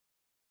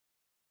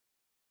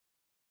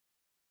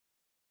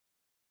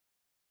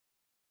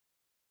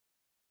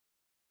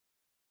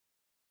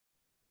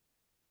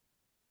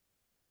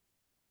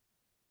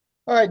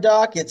All right,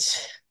 Doc,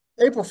 it's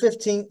April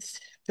 15th,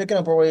 picking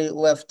up where we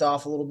left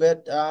off a little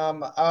bit.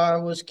 I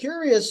was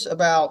curious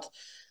about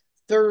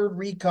Third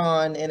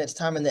Recon and its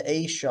time in the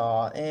A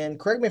Shaw, and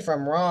correct me if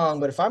I'm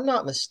wrong, but if I'm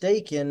not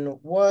mistaken,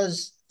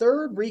 was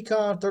Third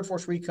Recon, Third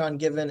Force Recon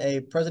given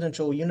a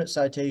presidential unit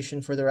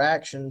citation for their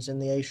actions in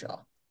the A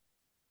Shaw?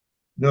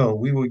 No,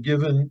 we were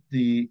given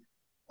the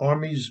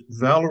Army's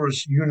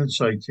Valorous Unit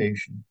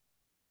Citation,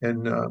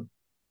 and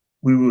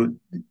we were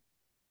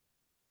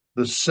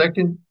the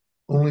second,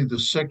 only the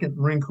second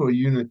Marine Corps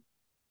unit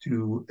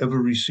to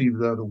ever receive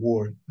that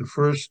award. The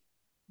first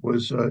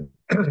was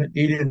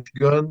 8-inch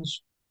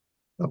guns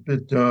up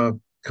at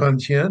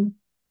Cantien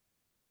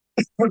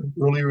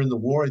earlier in the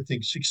war, I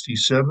think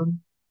 67.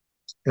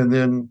 And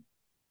then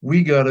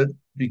we got it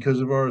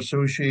because of our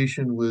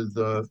association with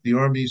the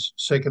Army's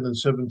 2nd and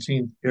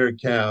 17th Air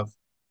Cav.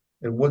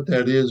 And what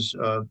that is,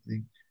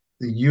 the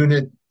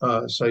unit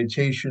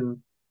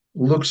citation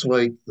looks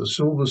like the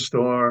Silver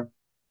Star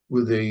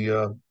with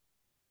a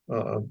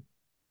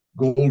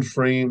gold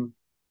frame.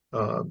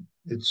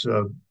 It's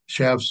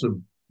shafts of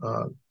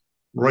uh,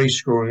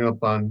 rice growing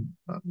up on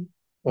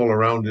all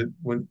around it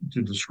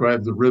to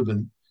describe the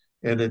ribbon.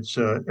 And it's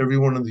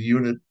everyone in the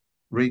unit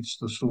rates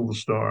the Silver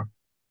Star.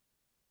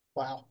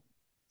 Wow.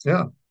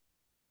 Yeah.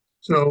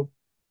 So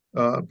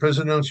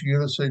presidential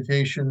unit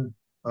citation,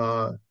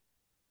 uh,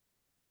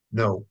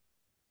 no.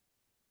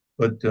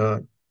 But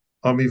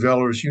Army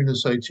Valorous Unit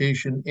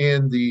Citation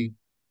and the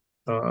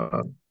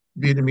uh,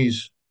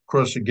 Vietnamese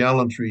Cross of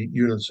Gallantry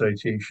Unit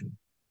Citation.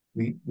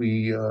 We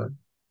were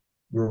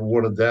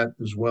awarded that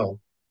as well.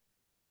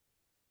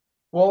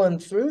 Well,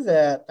 and through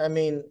that, I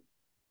mean,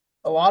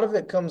 a lot of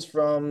it comes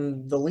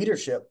from the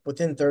leadership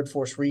within Third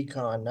Force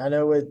Recon. I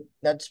know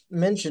that's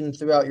mentioned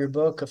throughout your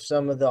book of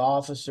some of the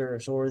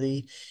officers or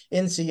the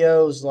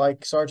NCOs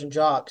like Sergeant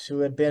Jocks who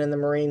had been in the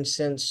Marines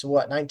since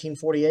what,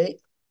 1948?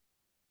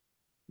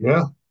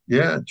 Yeah,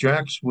 yeah.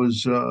 Jax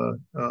was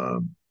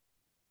well.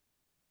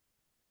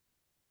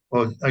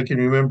 I can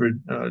remember.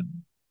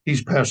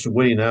 He's passed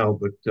away now,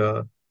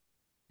 but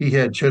he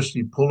had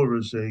Chesty Puller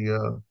as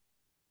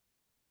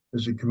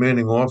a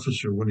commanding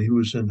officer when he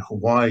was in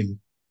Hawaii,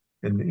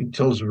 and he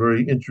tells a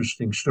very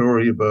interesting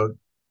story about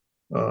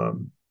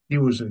he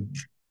was a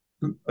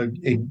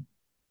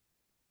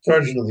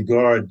sergeant of the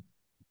guard,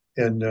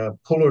 and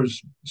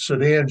Puller's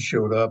sedan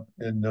showed up,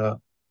 and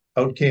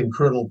out came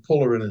Colonel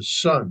Puller and his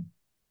son,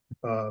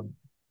 uh,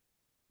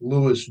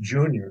 Lewis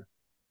Jr.,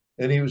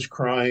 and he was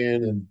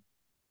crying, and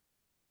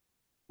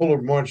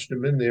Puller marched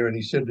him in there, and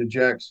he said to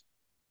Jax,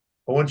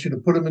 "I want you to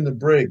put him in the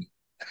brig."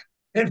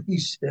 And he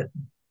said,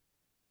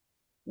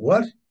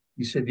 "What?"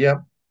 He said,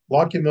 "Yep,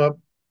 lock him up.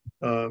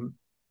 Um,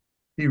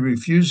 he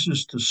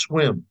refuses to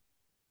swim,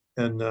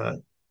 and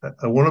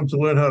I want him to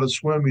learn how to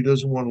swim. He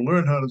doesn't want to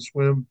learn how to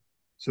swim,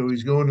 so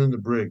he's going in the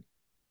brig."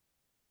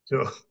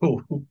 So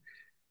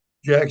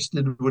Jax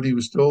did what he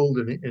was told,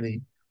 and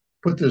he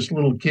put this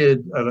little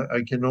kid.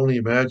 I can only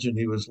imagine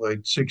he was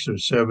like 6 or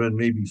 7,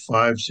 maybe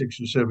 5,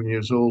 6 or 7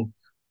 years old,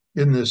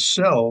 in this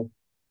cell,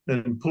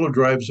 and Puller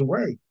drives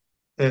away.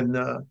 And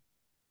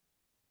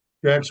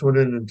Jax went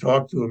in and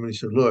talked to him, and he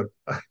said, "Look,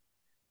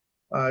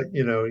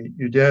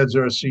 your dad's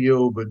our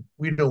CO, but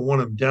we don't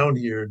want him down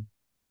here,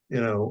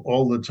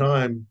 all the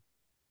time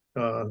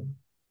uh,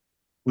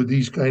 with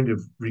these kind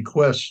of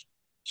requests.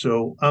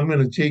 So I'm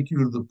going to take you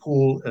to the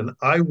pool, and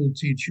I will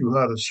teach you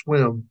how to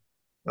swim,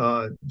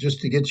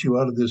 just to get you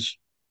out of this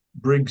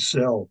brig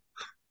cell."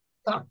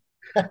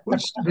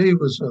 Which to me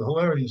was a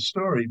hilarious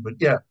story. But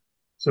yeah,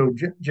 so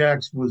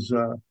Jax was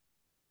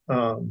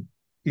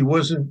he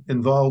wasn't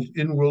involved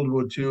in World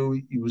War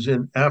II. He was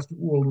in after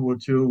World War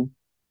II,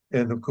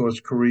 and of course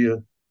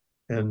Korea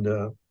and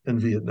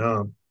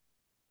Vietnam.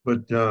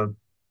 But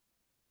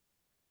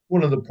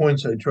one of the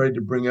points I tried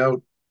to bring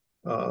out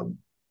um,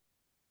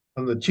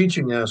 on the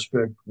teaching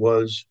aspect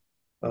was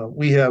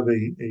we have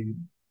a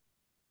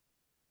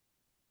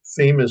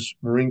famous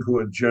Marine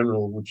Corps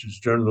general, which is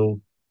General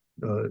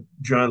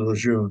John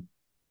Lejeune,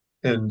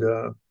 and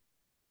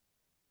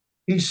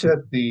he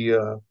set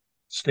the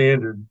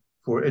standard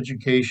for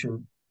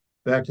education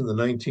back in the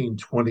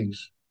 1920s.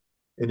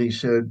 And he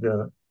said,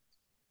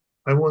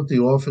 "I want the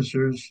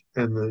officers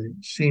and the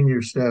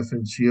senior staff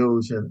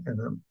NCOs, and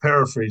I'm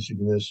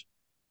paraphrasing this,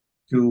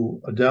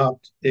 to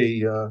adopt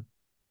a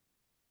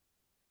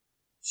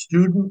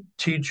student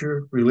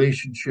teacher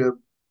relationship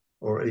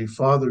or a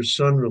father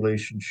son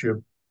relationship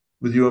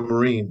with your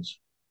Marines.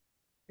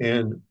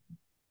 And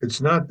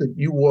it's not that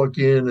you walk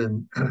in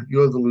and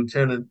you're the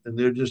lieutenant and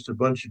they're just a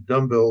bunch of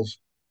dumbbells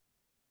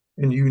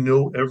and you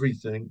know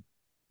everything.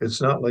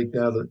 It's not like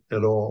that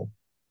at all.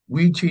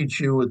 We teach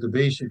you at the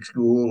basic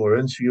school or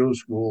NCO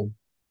school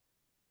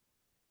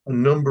a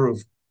number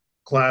of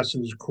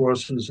classes,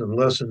 courses, and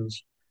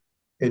lessons,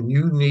 and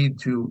you need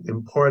to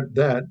impart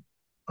that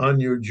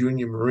on your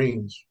junior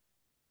Marines.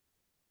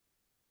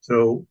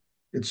 So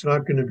it's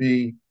not going to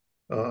be,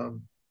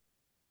 um,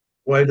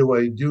 why do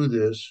I do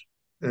this?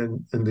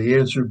 And the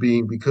answer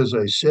being because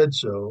I said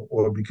so,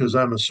 or because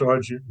I'm a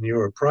sergeant and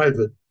you're a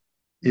private.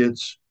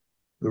 It's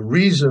the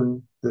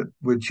reason that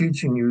we're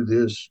teaching you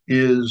this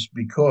is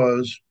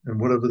because, and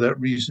whatever that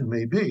reason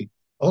may be,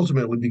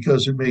 ultimately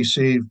because it may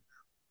save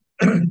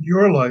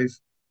your life,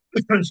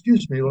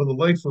 excuse me, or the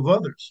life of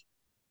others.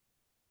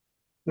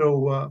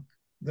 So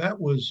that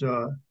was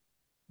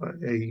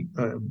a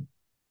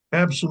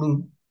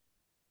absolute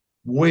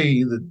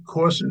way that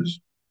courses,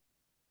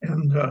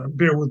 and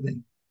bear with me,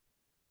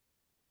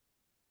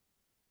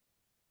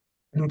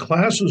 and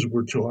classes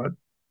were taught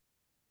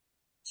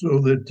so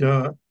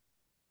that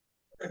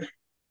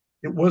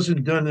it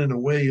wasn't done in a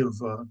way of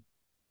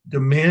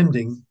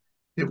demanding.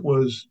 It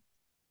was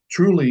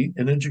truly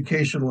an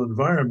educational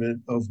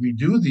environment of we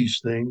do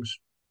these things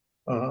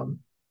um,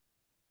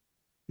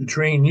 to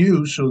train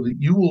you so that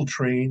you will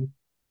train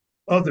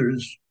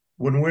others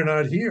when we're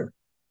not here,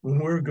 when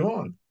we're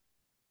gone.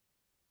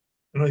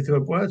 And I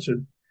thought, well,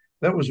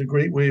 that was a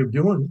great way of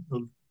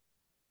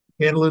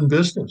handling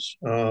business.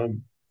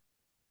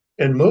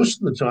 And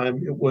most of the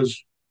time, it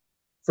was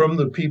from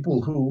the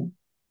people who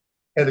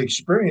had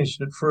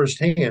experienced it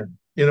firsthand.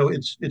 You know,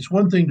 it's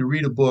one thing to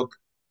read a book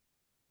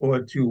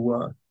or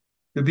to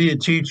be a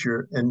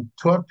teacher and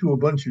talk to a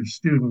bunch of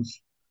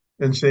students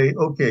and say,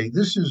 okay,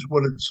 this is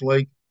what it's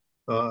like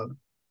uh,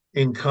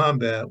 in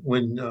combat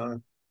when,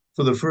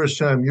 for the first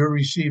time, you're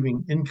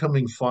receiving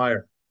incoming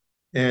fire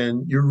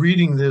and you're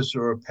reading this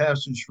or a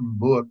passage from a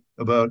book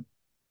about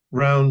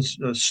rounds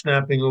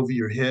snapping over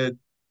your head.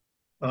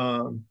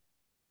 Um,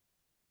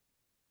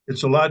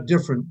 it's a lot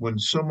different when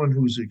someone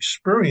who's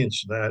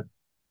experienced that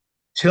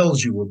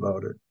tells you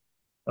about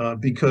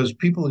it, because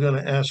people are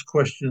going to ask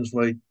questions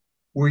like,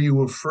 were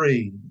you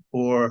afraid?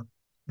 Or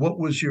what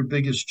was your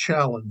biggest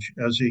challenge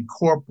as a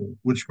corporal,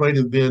 which might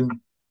have been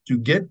to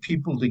get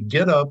people to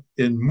get up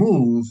and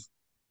move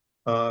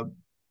uh,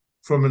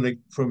 from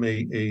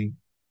a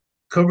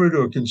covered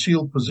or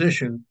concealed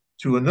position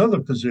to another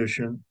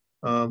position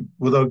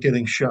without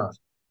getting shot.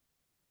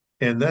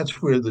 And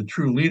that's where the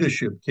true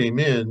leadership came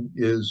in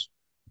is,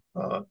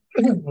 are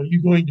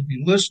you going to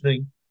be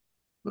listening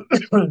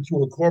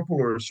to a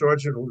corporal or a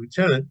sergeant or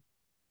lieutenant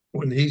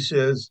when he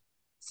says,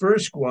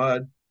 first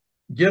squad,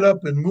 get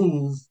up and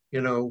move,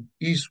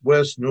 east,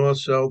 west, north,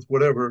 south,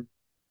 whatever,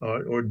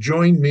 or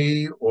join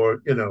me,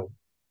 or,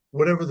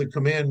 whatever the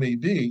command may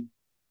be.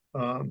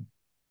 Um,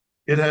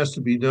 it has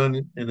to be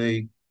done in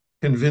a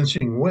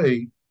convincing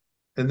way.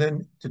 And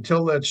then to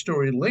tell that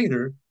story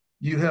later,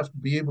 you have to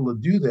be able to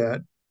do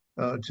that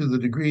to the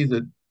degree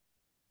that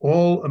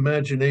all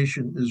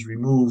imagination is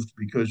removed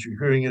because you're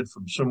hearing it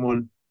from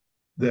someone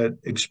that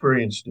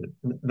experienced it,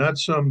 not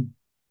some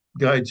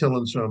guy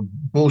telling some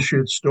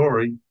bullshit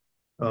story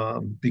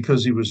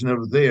because he was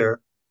never there,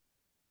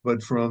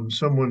 but from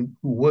someone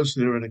who was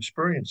there and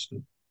experienced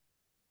it.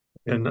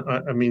 And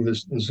I mean,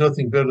 there's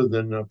nothing better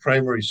than a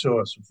primary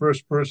source, a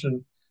first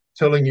person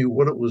telling you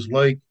what it was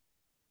like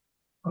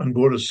on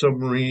board a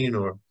submarine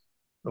or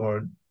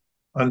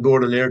on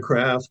board an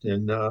aircraft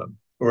and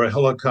or a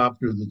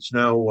helicopter that's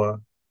now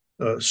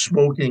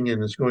smoking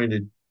and is going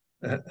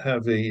to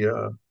have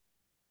a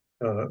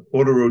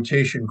auto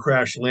rotation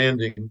crash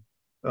landing,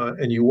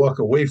 and you walk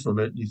away from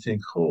it and you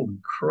think, holy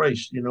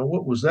Christ,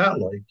 what was that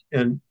like?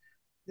 And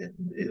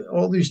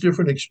all these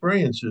different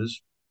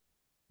experiences,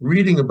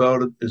 reading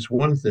about it is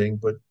one thing,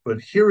 but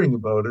hearing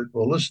about it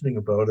or listening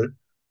about it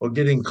or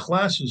getting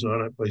classes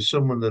on it by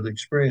someone that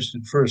experienced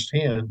it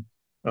firsthand,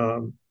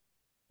 um,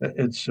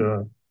 it's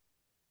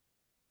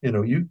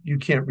you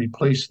can't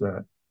replace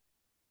that.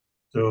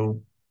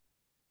 So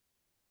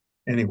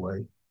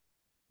anyway,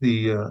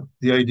 the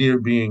idea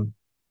being,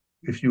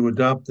 if you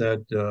adopt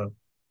that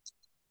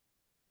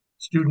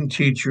student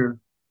teacher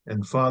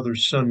and father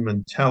son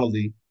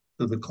mentality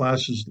to the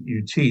classes that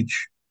you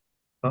teach,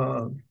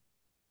 uh,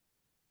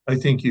 I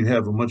think you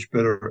have a much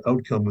better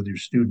outcome with your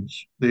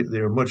students. They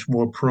are much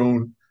more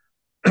prone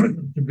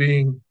to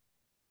being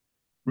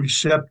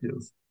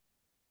receptive.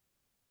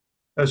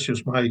 That's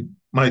just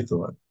my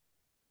thought.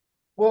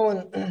 Well,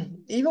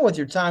 and even with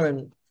your time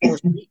in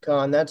Force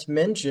Recon, that's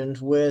mentioned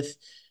with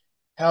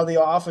how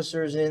the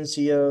officers and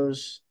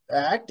NCOs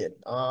acted.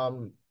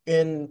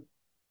 In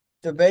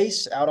the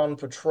base out on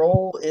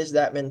patrol is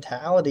that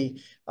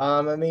mentality.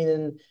 I mean,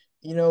 and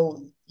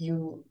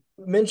you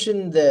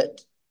mentioned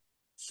that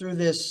through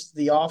this,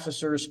 the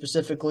officers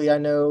specifically, I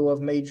know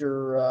of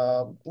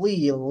Major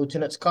Lee,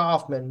 Lieutenants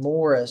Kaufman,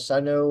 Morris. I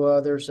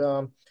know there's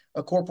a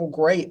Corporal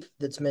Grape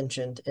that's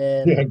mentioned,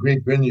 Yeah,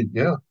 great vineyard.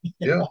 Yeah,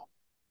 yeah.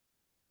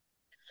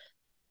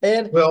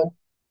 and Well,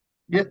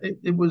 yeah,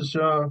 it was.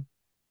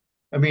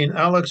 I mean,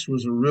 Alex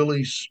was a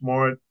really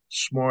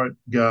smart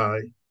guy.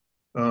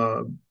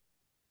 Uh,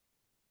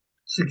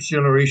 Sixth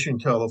generation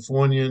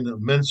Californian, a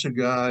Mensa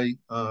guy,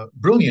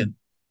 brilliant,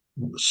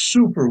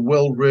 super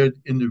well read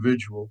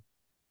individual,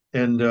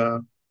 and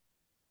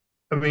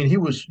I mean, he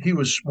was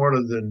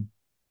smarter than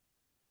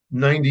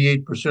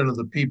 98% of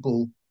the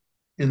people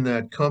in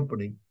that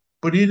company.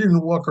 But he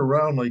didn't walk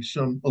around like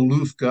some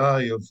aloof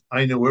guy of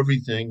I know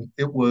everything.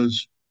 It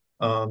was,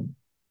 um,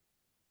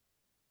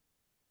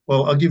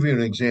 well, I'll give you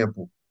an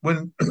example.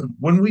 When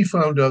when we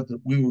found out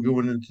that we were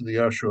going into the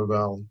Ashore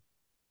Valley,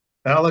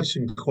 Alex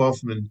and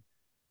Kaufman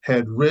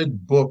had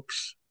read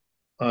books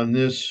on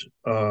this.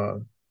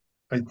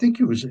 I think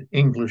he was an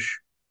English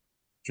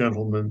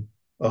gentleman,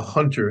 a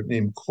hunter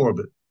named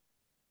Corbett.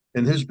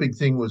 And his big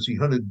thing was he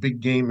hunted big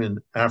game in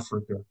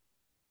Africa,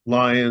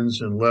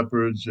 lions and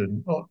leopards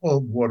and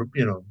all what,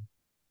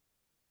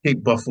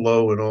 Cape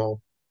Buffalo and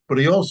all. But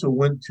he also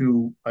went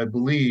to, I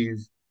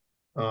believe,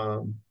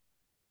 um,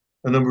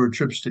 a number of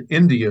trips to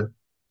India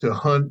to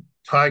hunt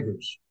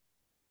tigers.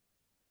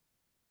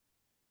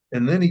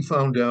 And then he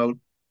found out,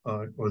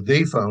 or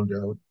they found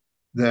out,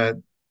 that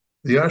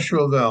the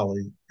Ashur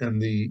Valley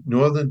and the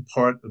northern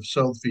part of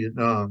South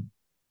Vietnam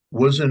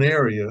was an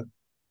area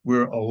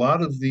where a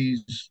lot of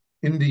these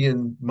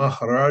Indian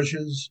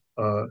Maharajas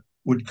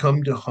would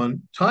come to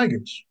hunt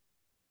tigers.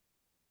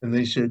 And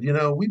they said,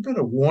 we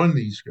better warn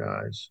these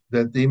guys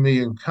that they may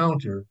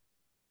encounter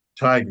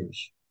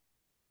tigers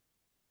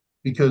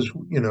because,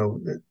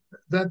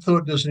 that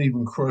thought doesn't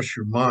even cross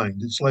your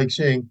mind. It's like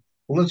saying,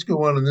 well, let's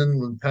go on an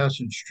inland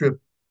passage trip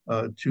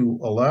to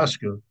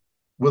Alaska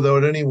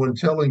without anyone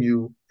telling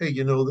you, hey,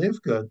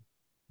 they've got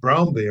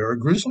brown bear or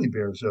grizzly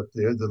bears up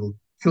there that'll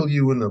kill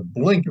you in the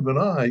blink of an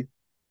eye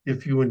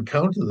if you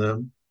encounter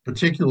them,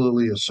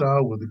 particularly a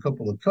sow with a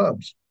couple of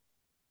cubs.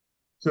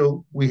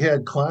 So we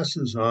had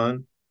classes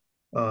on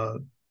uh,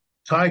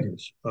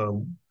 tigers,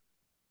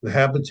 the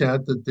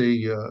habitat that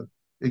they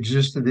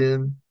existed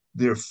in,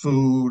 their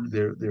food,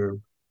 their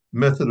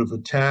method of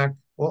attack,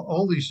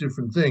 all these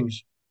different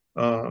things.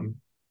 Um,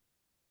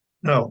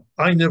 Now,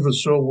 I never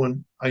saw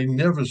one. I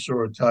never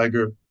saw a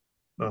tiger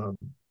um,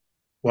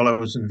 while I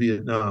was in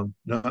Vietnam,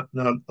 not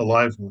a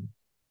live one,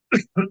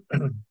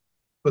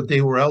 but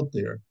they were out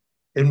there,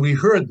 and we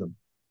heard them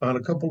on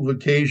a couple of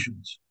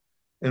occasions.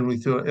 And we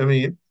thought, I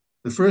mean,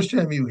 the first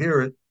time you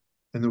hear it,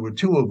 and there were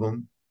two of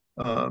them,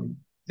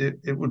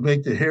 it would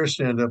make the hair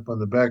stand up on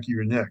the back of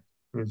your neck.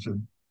 It's a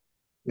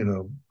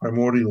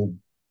primordial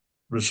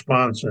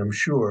response, I'm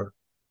sure.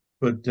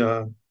 But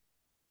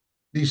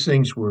these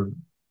things were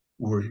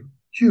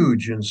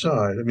huge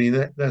inside. I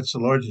mean, that's the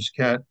largest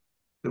cat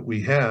that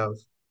we have,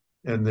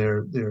 and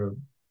their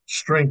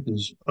strength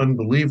is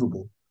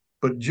unbelievable.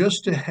 But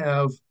just to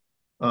have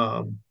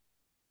um,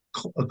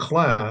 a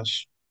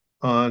class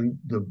on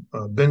the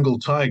Bengal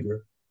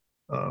tiger,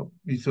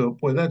 we thought,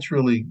 boy, that's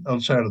really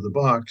outside of the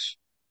box.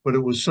 But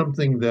it was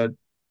something that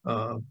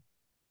uh,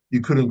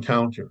 you could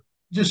encounter,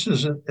 just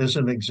as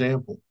an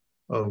example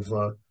of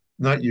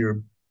not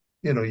your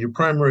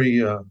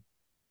primary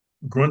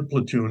grunt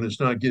platoon is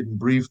not getting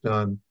briefed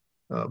on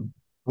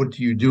what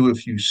do you do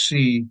if you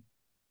see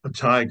a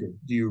tiger?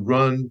 Do you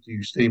run? Do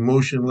you stay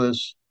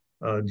motionless?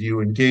 Do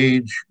you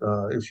engage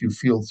if you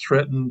feel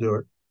threatened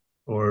or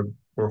or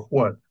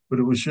what? But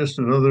it was just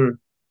another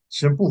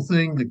simple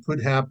thing that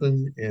could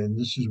happen, and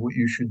this is what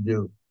you should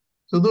do.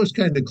 So those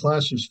kind of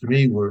classes to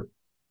me were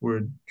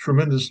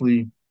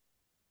tremendously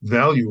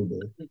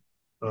valuable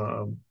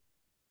um,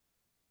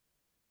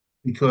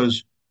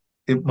 because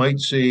it might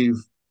save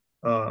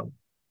uh,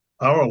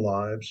 our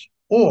lives,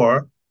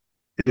 or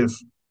if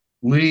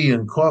Lee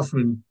and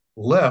Kaufman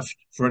left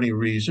for any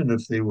reason,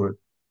 if they were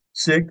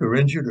sick or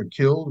injured or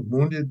killed,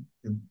 wounded,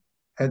 and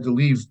had to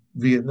leave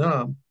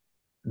Vietnam,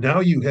 now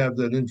you have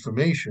that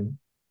information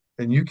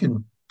and you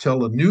can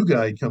tell a new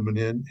guy coming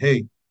in,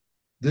 hey,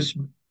 this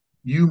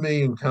you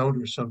may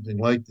encounter something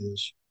like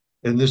this,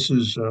 and this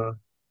is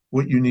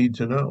what you need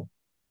to know.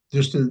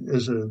 Just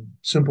as a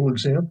simple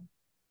example.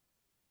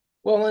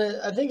 Well, and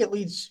I think it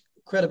leads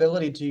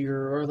credibility to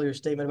your earlier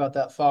statement about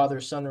that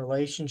father-son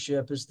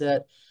relationship is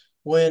that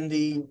when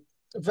the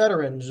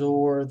veterans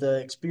or the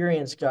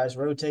experienced guys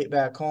rotate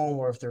back home,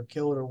 or if they're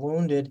killed or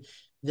wounded,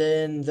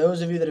 then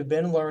those of you that have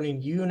been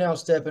learning, you now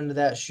step into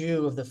that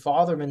shoe of the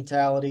father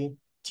mentality,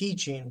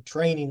 teaching,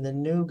 training the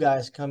new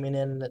guys coming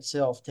in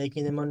itself,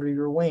 taking them under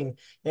your wing.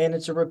 And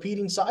it's a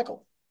repeating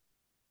cycle.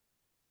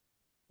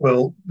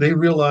 Well, they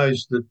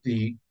realized that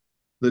the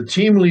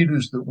team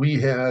leaders that we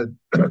had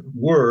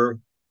were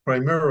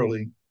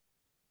primarily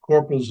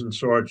corporals and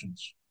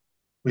sergeants.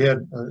 We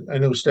had, I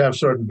know Staff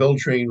Sergeant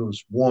Beltrain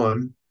was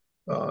one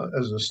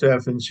as a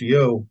staff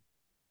NCO,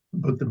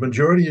 but the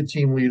majority of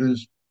team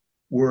leaders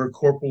were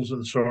corporals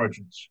and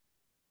sergeants.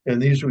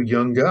 And these were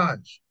young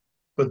guys.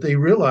 But they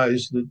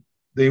realized that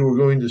they were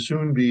going to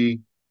soon be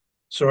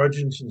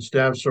sergeants and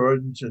staff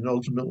sergeants and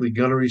ultimately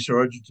gunnery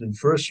sergeants and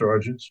first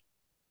sergeants.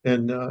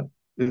 And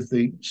if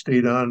they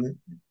stayed on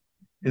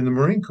in the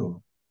Marine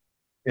Corps.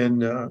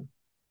 And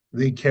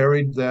they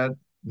carried that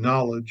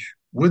knowledge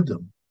with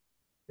them.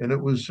 And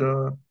it was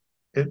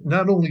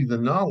not only the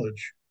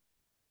knowledge,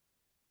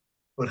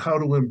 but how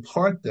to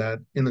impart that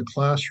in a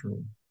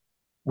classroom.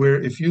 Where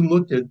if you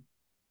looked at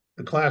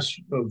a class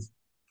of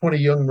 20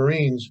 young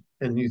Marines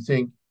and you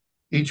think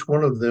each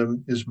one of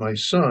them is my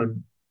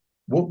son,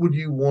 what would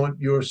you want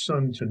your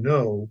son to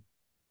know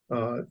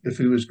if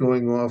he was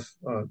going off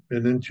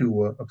and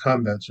into a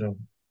combat zone,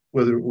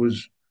 whether it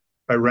was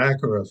Iraq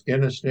or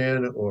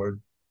Afghanistan or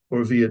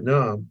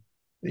Vietnam?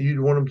 You'd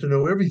want him to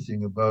know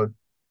everything about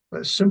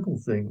simple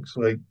things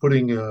like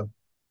putting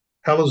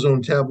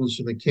halazone tablets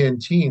in the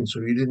canteen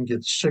so you didn't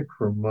get sick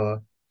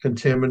from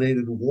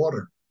contaminated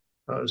water,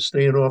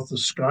 staying off the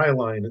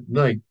skyline at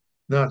night,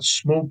 not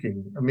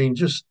smoking. I mean,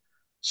 just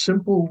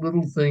simple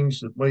little things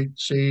that might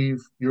save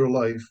your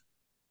life.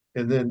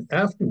 And then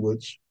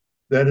afterwards,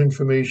 that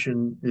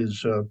information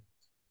is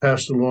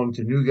passed along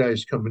to new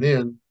guys coming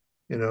in.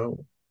 You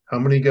know, how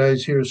many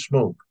guys here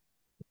smoke?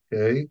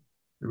 Okay,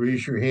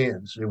 raise your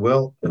hands. Say,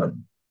 well,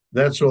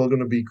 that's all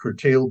going to be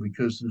curtailed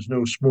because there's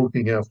no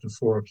smoking after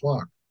 4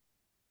 o'clock.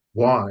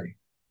 Why?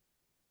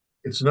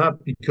 It's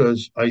not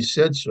because I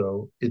said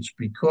so. It's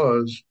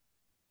because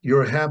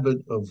your habit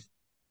of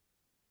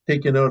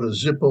taking out a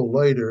Zippo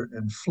lighter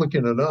and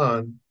flicking it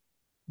on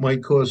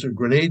might cause a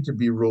grenade to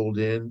be rolled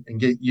in and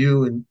get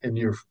you and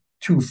your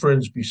two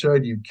friends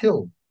beside you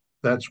killed.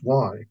 That's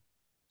why.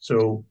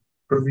 So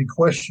for every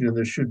question,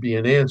 there should be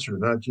an answer,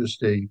 not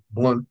just a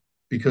blunt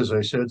because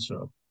I said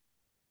so.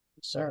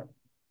 Sir.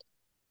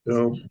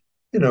 So,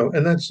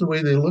 and that's the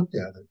way they looked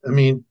at it. I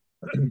mean,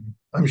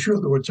 I'm sure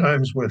there were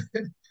times when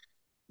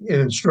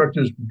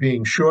instructors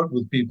being short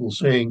with people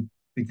saying,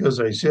 because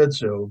I said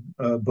so.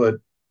 But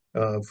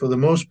for the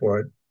most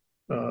part,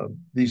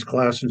 these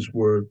classes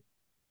were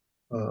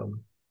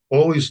um,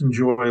 always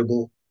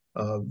enjoyable,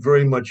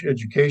 very much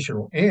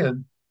educational.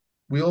 And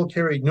we all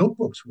carried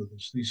notebooks with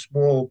us, these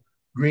small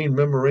green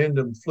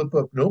memorandum flip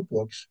up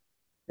notebooks,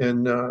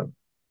 and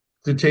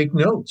to take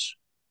notes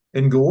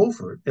and go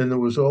over it. And there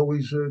was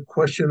always a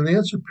question and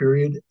answer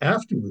period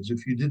afterwards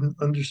if you didn't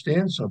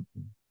understand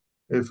something.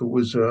 If it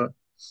was a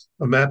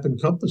map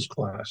and compass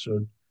class,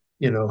 or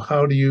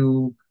how do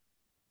you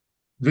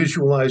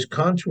visualize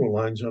contour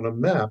lines on a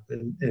map,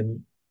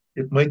 and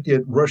it might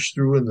get rushed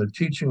through in the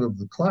teaching of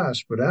the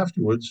class, but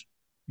afterwards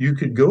you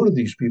could go to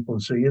these people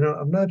and say,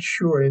 I'm not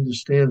sure I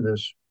understand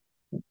this.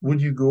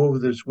 Would you go over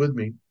this with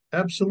me?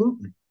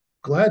 Absolutely,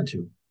 glad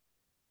to.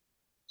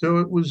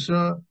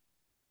 So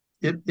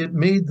it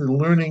made the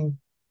learning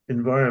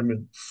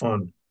environment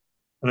fun,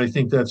 and I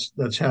think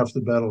that's half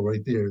the battle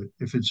right there.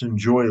 If it's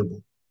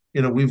enjoyable,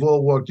 we've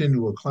all walked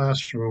into a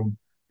classroom,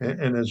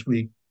 and as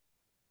we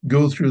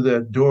go through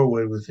that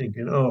doorway, we're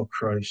thinking, oh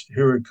Christ,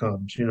 here it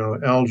comes,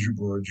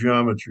 algebra or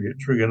geometry or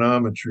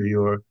trigonometry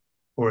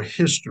or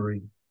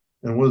history.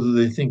 And whether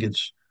they think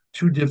it's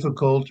too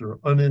difficult or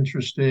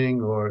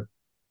uninteresting, or,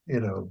 you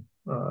know,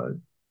 uh,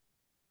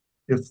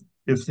 if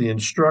if the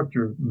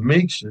instructor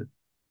makes it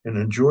an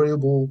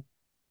enjoyable,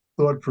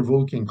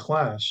 thought-provoking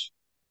class,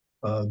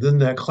 then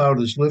that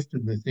cloud is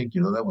lifted and they think,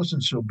 that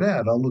wasn't so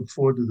bad. I'll look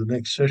forward to the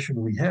next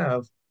session we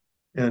have,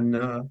 and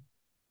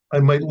I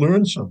might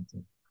learn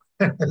something.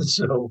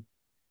 So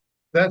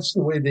that's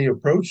the way they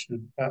approached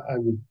it.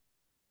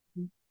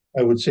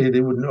 I would say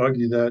they wouldn't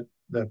argue that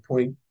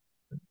point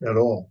at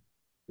all.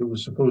 It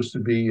was supposed to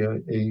be a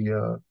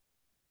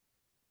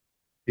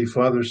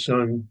father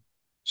son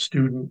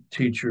student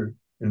teacher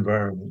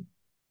environment.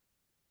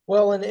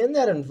 Well, and in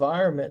that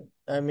environment,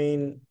 I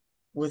mean,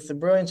 with the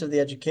brilliance of the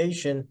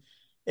education,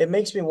 it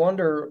makes me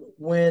wonder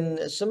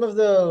when some of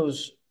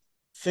those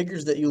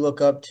figures that you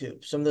look up to,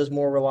 some of those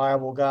more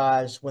reliable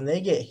guys, when they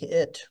get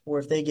hit or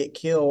if they get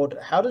killed,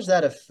 how does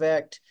that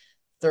affect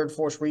Third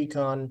Force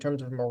Recon in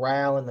terms of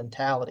morale and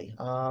mentality?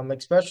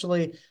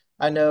 Especially,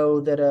 I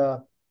know that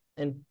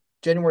in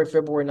January,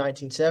 February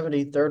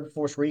 1970, Third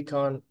Force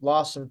Recon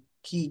lost some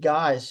key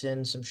guys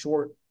in some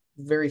short,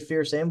 very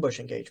fierce ambush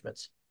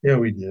engagements. Yeah,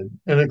 we did.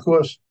 And of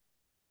course,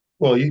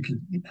 well,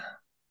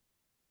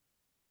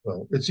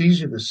 it's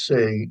easy to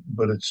say,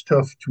 but it's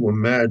tough to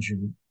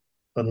imagine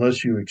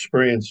unless you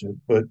experience it.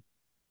 But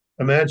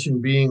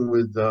imagine being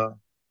with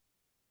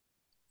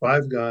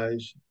five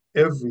guys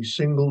every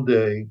single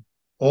day,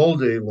 all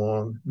day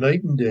long,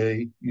 night and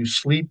day. You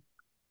sleep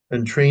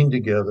and train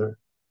together,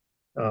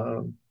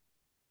 um,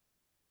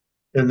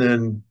 and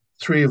then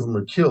three of them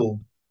are killed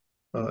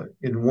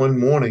in one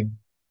morning.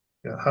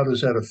 How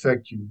does that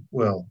affect you?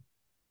 Well,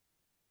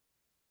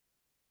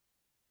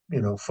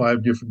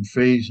 five different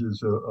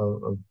phases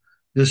of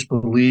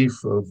disbelief,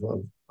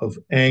 of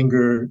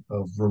anger,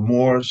 of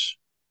remorse,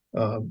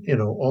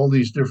 all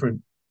these different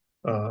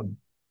um,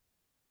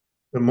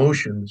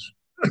 emotions.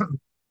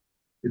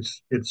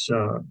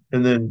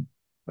 And then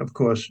of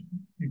course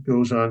it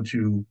goes on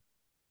to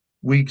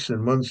weeks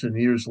and months and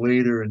years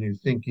later, and you're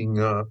thinking,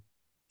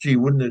 gee,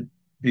 wouldn't it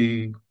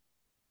be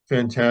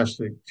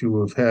fantastic to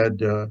have had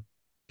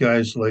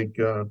guys like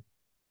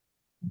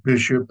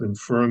Bishop and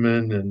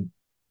Furman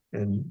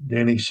and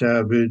Danny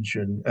Savage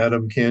and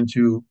Adam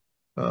Cantu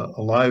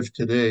alive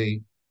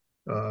today?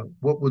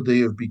 What would they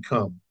have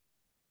become?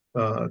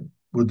 Uh,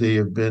 would they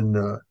have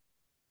been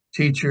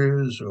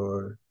teachers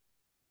or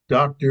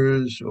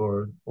doctors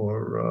or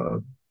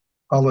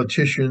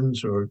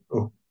politicians or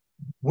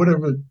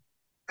whatever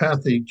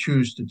path they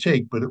choose to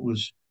take? But it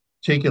was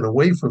taken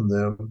away from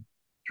them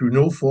through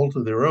no fault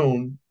of their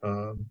own.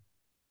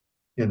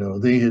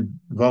 They had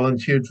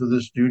volunteered for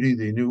this duty.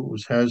 They knew it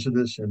was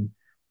hazardous, and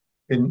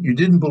you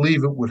didn't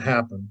believe it would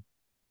happen.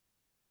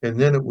 And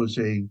then it was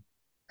a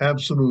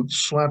absolute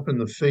slap in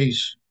the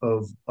face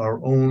of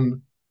our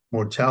own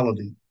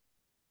mortality.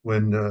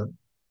 when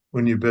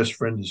when your best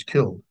friend is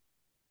killed.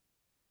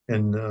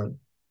 And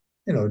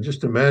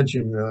just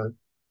imagine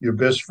your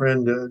best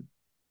friend,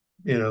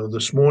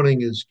 this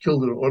morning is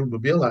killed in an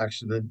automobile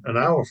accident an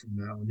hour from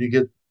now, and you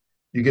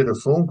get a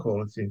phone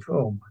call and think,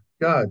 oh my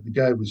God, the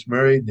guy was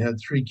married and had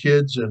 3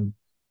 kids, and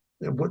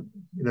what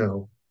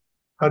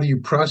how do you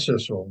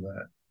process all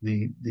that?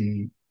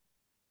 The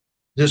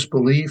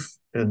disbelief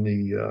and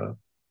the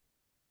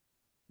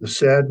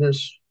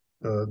sadness,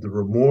 the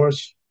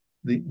remorse,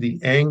 the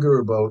anger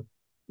about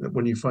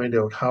when you find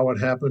out how it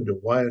happened or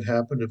why it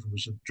happened, if it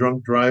was a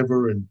drunk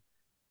driver, and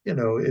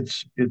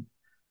it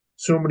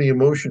so many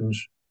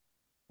emotions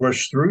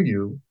rush through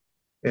you,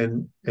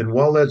 and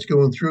while that's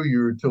going through,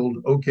 you're told,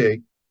 okay,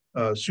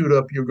 suit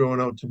up, you're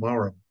going out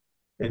tomorrow,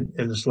 and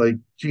it's like,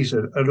 geez,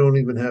 I don't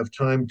even have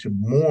time to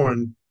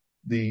mourn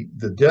the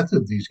death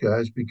of these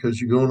guys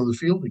because you're going to the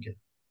field again,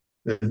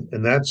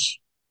 and that's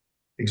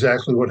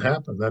exactly what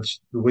happened. That's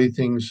the way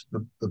things.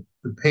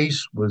 The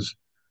pace was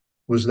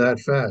that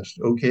fast.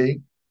 Okay,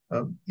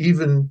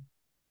 even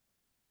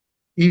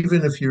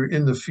if you're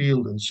in the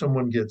field and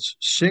someone gets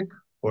sick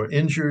or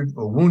injured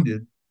or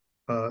wounded,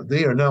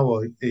 they are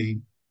now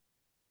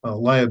a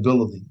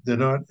liability. They're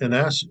not an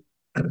asset.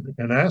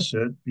 An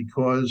asset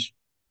because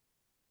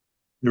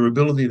their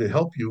ability to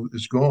help you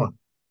is gone.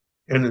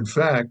 And in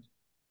fact,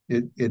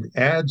 it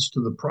adds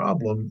to the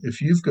problem if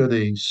you've got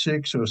a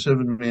 6 or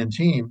 7 man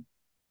team,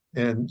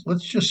 and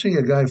let's just say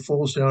a guy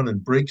falls down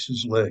and breaks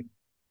his leg,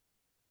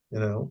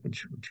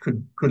 which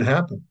could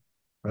happen,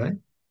 right?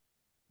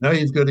 Now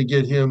you've got to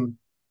get him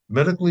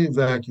medically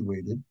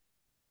evacuated.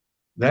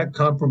 That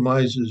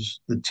compromises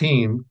the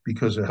team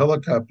because a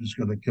helicopter is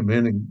going to come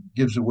in and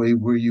gives away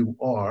where you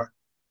are.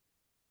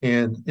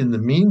 And in the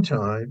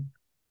meantime,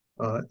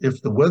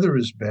 if the weather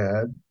is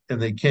bad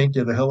and they can't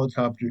get a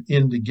helicopter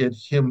in to get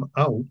him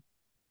out,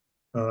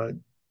 uh,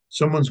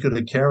 someone's going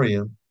to carry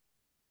him.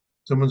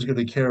 Someone's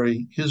going to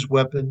carry his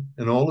weapon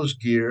and all his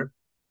gear.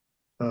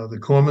 The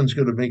corpsman's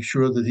going to make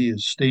sure that he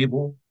is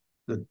stable,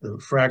 that the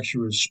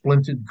fracture is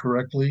splinted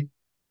correctly,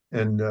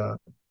 and a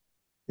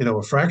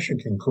fracture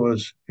can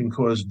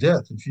cause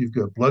death if you've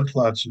got blood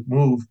clots that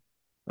move.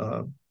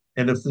 Uh,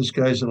 and if this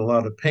guy's in a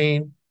lot of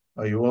pain,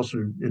 are you also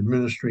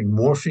administering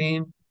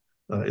morphine?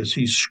 Is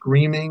he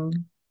screaming?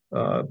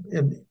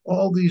 And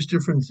all these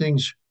different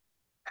things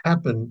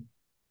happen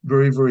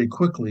very, very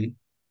quickly.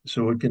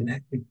 So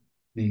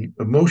the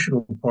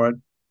emotional part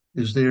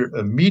is there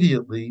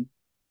immediately.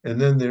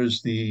 And then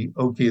there's the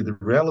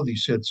reality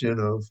sets in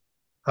of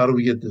how do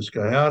we get this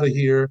guy out of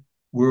here?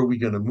 Where are we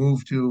going to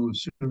move to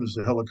as soon as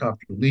the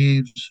helicopter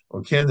leaves?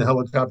 Or can the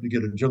helicopter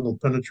get a jungle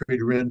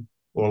penetrator in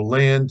or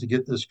land to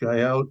get this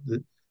guy out?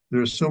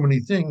 There are so many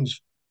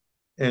things,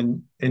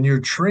 and you're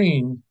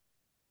trained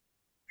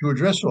to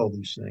address all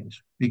these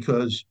things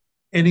because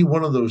any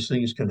one of those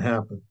things can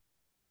happen.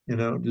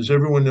 Does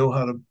everyone know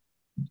how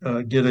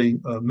to get a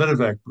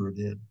medevac bird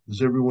in?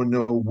 Does everyone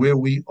know where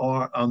we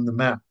are on the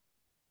map?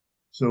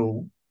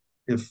 So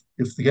if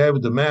the guy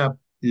with the map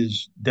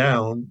is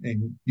down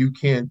and you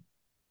can't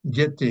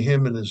get to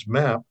him in his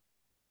map,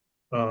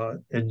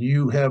 and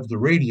you have the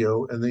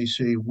radio and they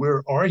say,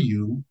 "Where are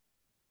you?"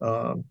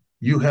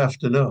 You have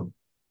to know.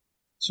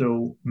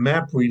 So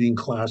map reading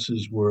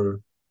classes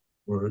were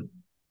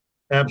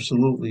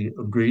absolutely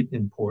of great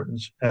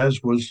importance,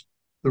 as was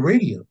the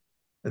radio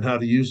and how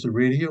to use the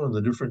radio and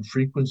the different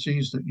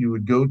frequencies that you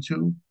would go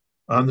to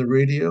on the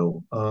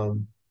radio.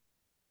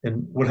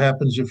 And what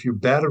happens if your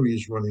battery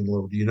is running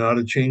low? Do you know how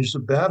to change the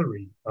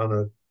battery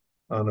on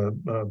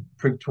a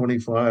Prick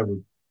 25 or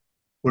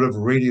whatever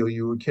radio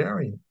you were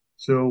carrying?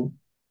 So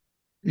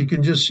you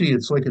can just see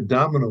it's like a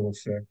domino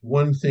effect.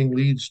 One thing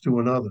leads to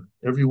another.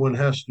 Everyone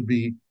has to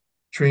be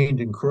trained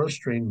and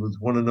cross-trained with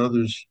one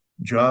another's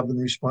job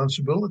and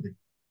responsibility.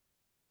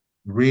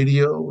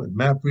 Radio and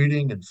map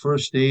reading and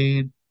first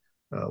aid,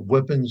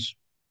 weapons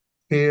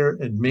care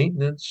and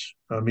maintenance.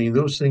 I mean,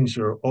 those things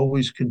are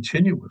always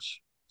continuous.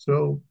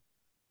 So,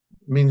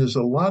 I mean, there's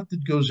a lot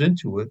that goes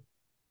into it,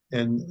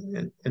 and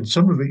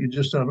some of it you're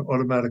just on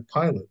automatic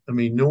pilot. I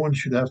mean, no one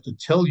should have to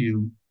tell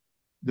you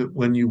that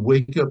when you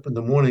wake up in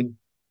the morning,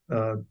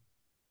 uh,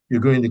 you're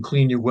going to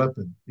clean your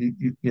weapon.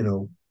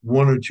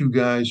 One or two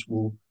guys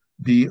will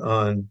be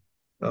on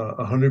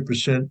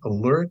 100%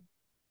 alert,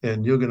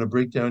 and you're going to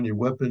break down your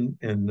weapon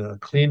and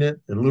clean it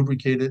and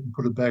lubricate it and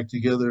put it back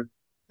together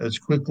as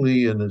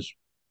quickly and as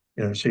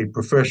say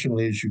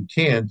professionally as you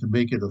can to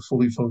make it a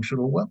fully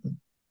functional weapon.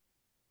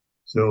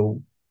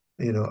 So,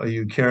 are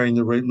you carrying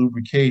the right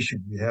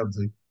lubrication? You have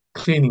the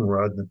cleaning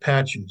rod and the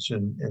patches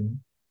and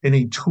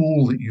any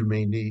tool that you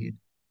may need.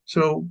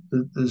 So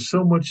there's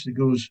so much that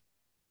goes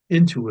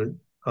into it.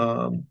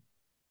 Um,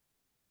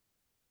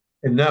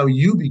 and now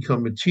you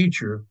become a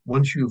teacher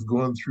once you've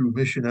gone through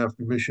mission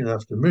after mission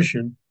after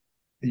mission.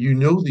 You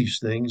know these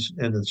things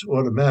and it's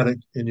automatic,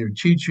 and you're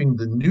teaching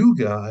the new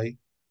guy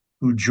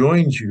who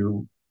joins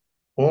you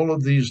all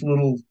of these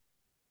little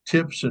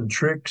tips and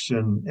tricks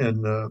and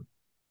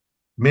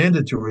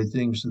mandatory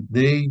things that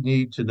they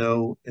need to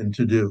know and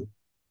to do.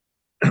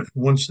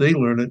 Once they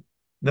learn it,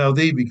 Now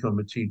they become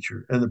a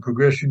teacher, and the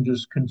progression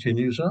just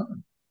continues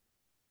on.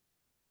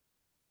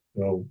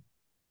 So,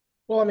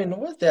 Well, I mean,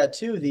 with that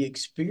too, the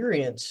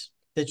experience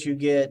that you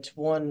get,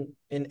 one,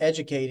 in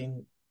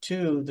educating,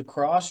 two, the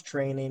cross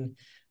training.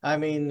 I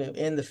mean,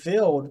 in the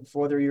field,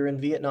 whether you're in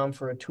Vietnam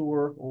for a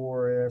tour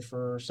or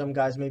for some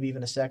guys, maybe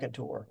even a second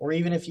tour, or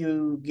even if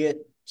you get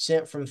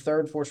sent from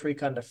third Force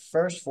Recon to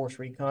first Force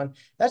Recon,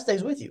 that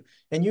stays with you.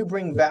 And you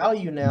bring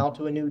value now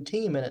to a new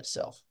team in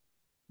itself.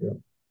 yeah,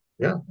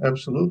 yeah,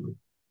 absolutely.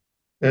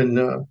 And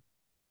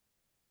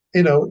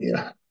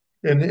yeah,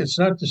 and it's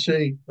not to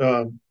say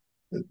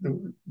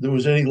there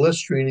was any less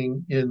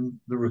training in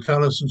the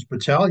reconnaissance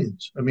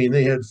battalions. I mean,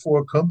 they had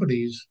four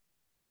companies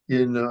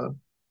in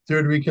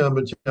Third Recon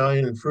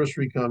Battalion and First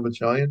Recon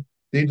Battalion.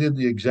 They did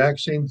the exact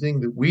same thing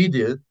that we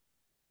did.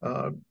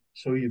 Uh,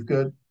 so you've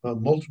got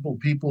multiple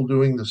people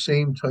doing the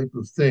same type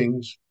of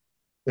things,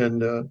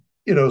 and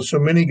so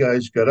many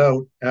guys got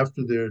out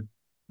after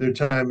their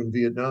time in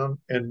Vietnam,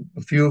 and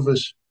a few of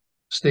us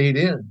stayed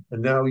in,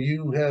 and now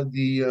you had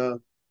the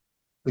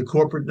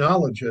corporate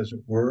knowledge, as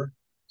it were,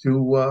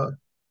 to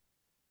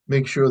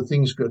make sure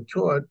things got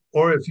taught.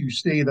 Or if you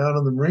stayed out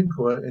in the Marine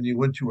Corps and you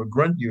went to a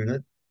grunt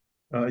unit,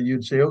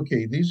 you'd say,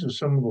 okay, these are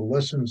some of the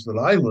lessons that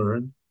I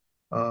learned.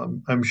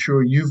 I'm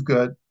sure you've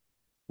got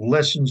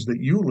lessons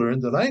that you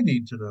learned that I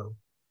need to know.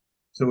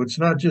 So it's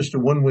not just a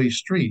one-way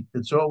street.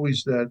 It's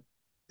always that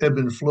ebb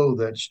and flow,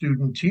 that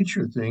student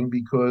teacher thing,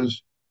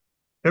 because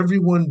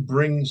everyone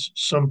brings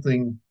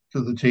something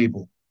to the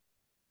table,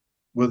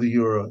 whether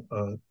you're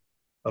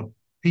a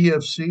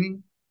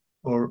PFC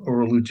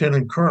or a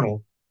lieutenant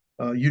colonel,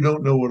 you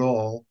don't know it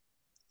all.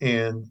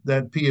 And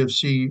that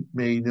PFC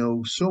may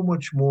know so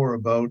much more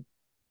about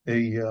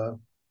a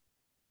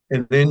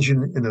an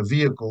engine in a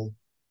vehicle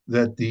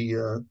that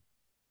the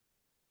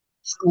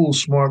school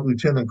smart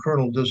lieutenant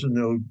colonel doesn't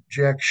know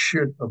jack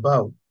shit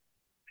about.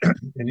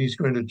 And he's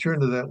going to turn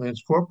to that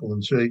lance corporal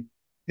and say,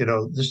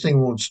 this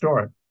thing won't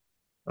start.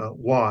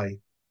 Why?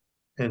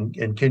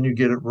 And can you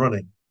get it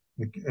running?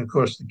 And of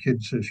course, the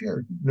kid says, yeah,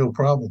 no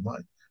problem.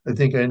 I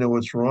think I know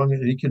what's wrong,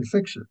 and he can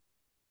fix it.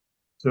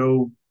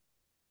 So,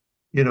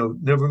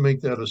 never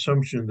make that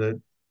assumption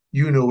that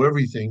you know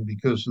everything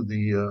because of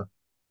the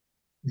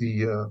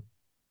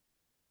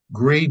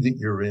grade that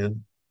you're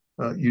in.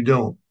 You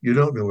don't. You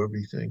don't know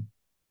everything,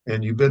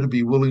 and you better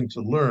be willing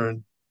to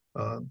learn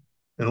uh,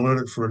 and learn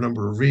it for a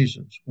number of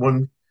reasons.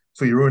 One,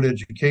 for your own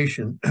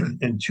education,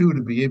 and two,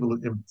 to be able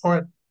to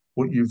impart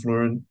what you've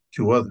learned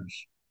to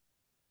others.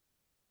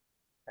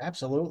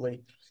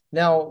 Absolutely.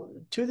 Now,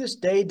 to this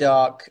day,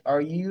 Doc,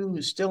 are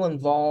you still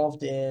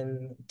involved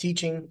in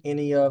teaching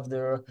any of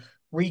the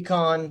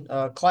recon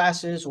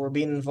classes or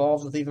being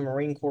involved with even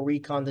Marine Corps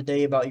recon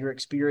today about your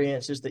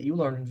experiences that you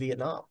learned in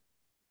Vietnam?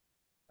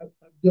 I've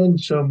done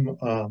some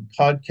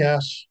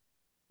podcasts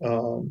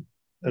and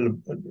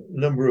a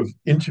number of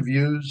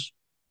interviews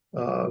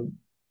uh,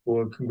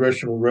 for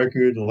Congressional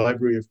Record and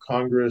Library of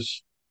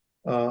Congress.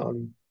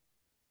 Um,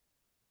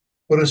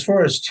 but as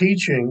far as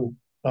teaching,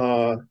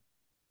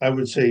 I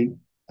would say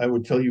I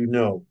would tell you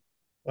no.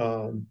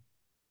 Um,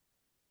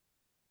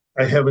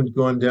 I haven't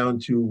gone down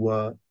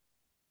to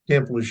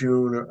Camp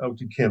Lejeune or out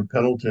to Camp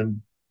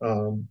Pendleton.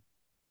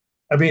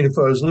 I mean, if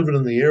I was living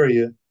in the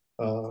area,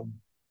 um,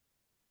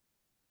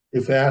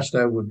 if asked,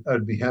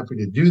 I'd be happy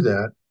to do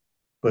that.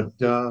 But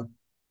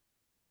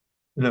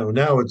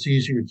now it's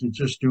easier to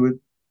just do it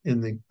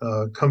in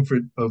the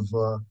comfort of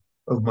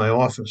my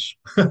office,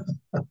 so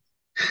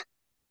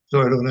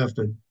I don't have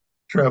to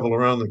travel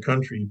around the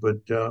country. But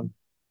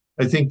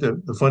I think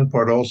the fun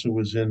part also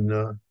was in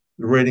the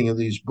writing of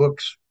these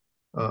books,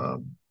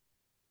 um,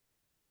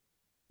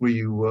 where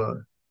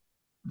you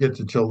get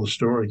to tell the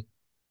story.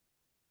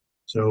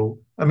 So,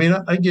 I mean,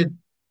 I get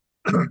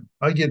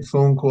I get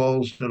phone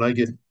calls and I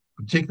get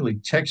particularly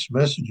text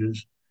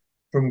messages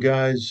from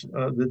guys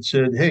that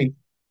said, "Hey,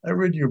 I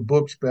read your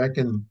books back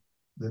in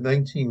the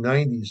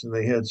 1990s, and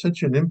they had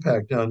such an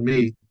impact on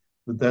me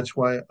that that's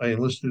why I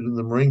enlisted in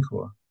the Marine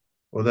Corps,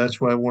 or that's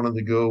why I wanted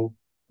to go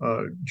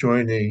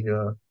join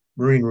a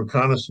Marine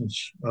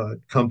reconnaissance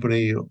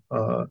company.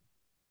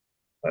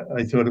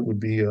 I thought it would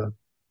be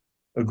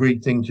a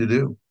great thing to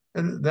do,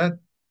 and that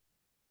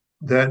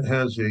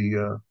has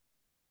a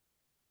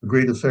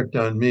great effect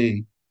on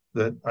me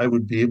that I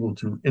would be able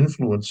to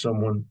influence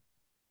someone,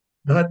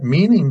 not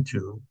meaning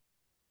to,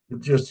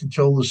 but just to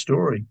tell the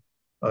story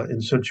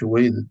in such a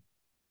way that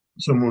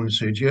someone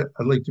says, "Yeah,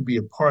 I'd like to be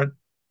a part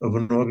of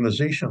an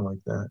organization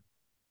like that."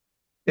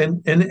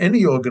 And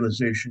any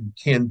organization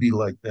can be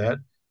like that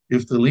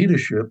if the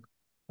leadership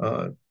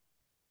uh,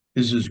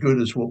 is as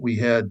good as what we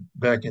had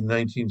back in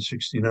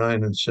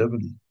 1969 and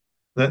 70.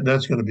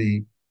 That's going to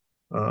be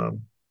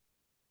um,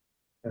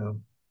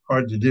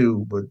 hard to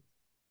do, but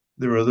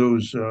there are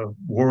those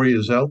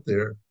warriors out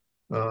there,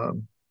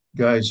 um,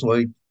 guys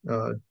like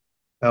uh,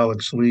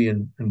 Alex Lee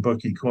and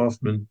Bucky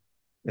Kaufman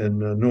and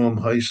Norm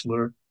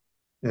Heisler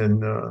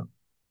and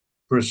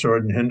First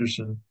Sergeant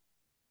Henderson,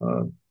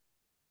 uh,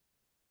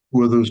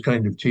 who are those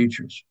kind of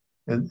teachers.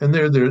 And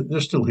they're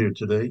still here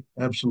today.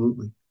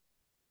 Absolutely.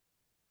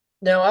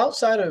 Now,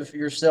 outside of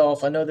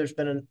yourself, I know there's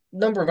been a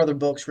number of other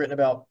books written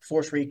about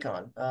Force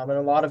Recon, and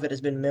a lot of it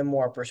has been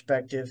memoir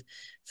perspective.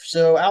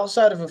 So,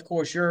 outside of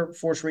course, your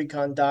Force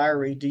Recon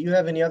diary, do you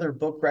have any other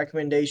book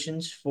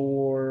recommendations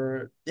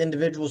for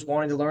individuals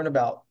wanting to learn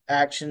about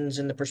actions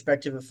and the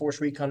perspective of Force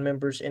Recon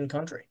members in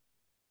country?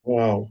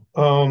 Wow.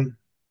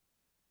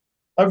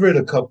 I've read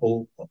a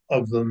couple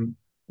of them.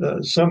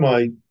 Some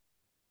I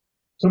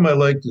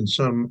liked and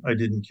some I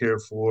didn't care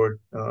for.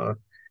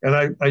 And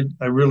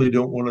I really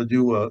don't want to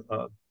do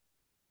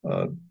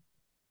a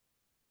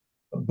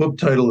book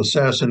title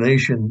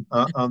assassination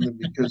on them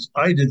because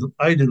I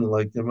didn't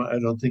like them. I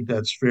don't think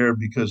that's fair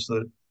because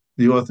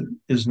the author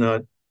is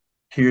not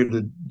here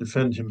to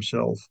defend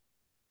himself.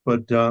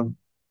 But there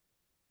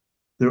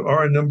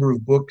are a number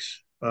of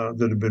books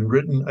that have been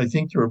written. I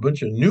think there are a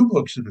bunch of new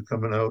books that are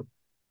coming out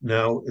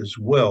now as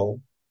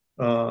well.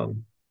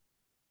 Um,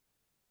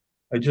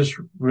 I just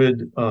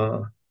read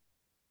a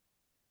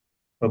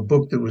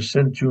book that was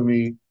sent to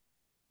me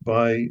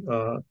by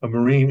a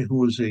Marine who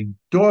was a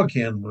dog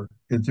handler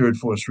in Third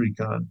Force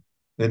Recon,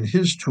 and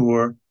his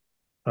tour.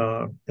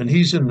 And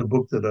he's in the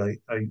book that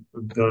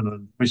I've done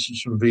on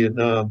Voices from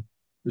Vietnam.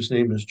 His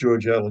name is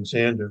George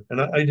Alexander,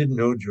 and I didn't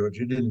know George.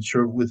 I didn't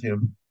serve with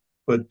him,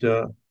 but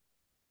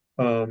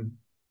um,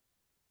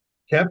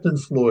 Captain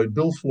Floyd,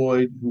 Bill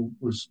Floyd, who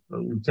was a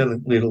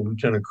lieutenant, later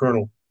lieutenant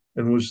colonel,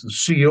 and was the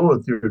CO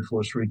at Third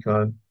Force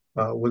Recon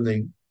when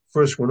they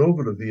first went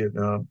over to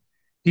Vietnam,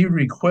 he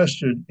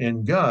requested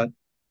and got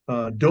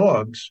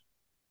dogs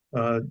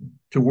uh,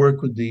 to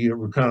work with the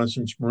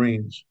reconnaissance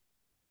Marines.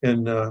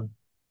 And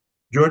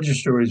George's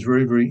story is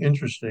very, very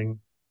interesting,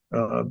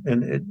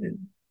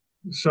 and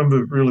some of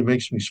it really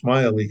makes me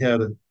smile. He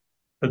had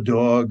a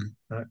dog.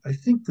 I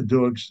think the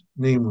dog's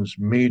name was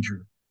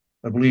Major,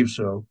 I believe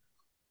so,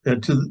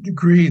 and to the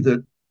degree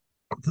that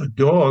the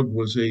dog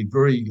was a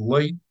very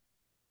light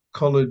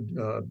colored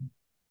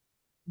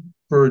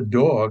furred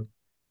dog,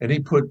 and he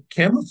put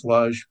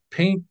camouflage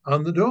paint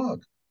on the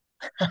dog.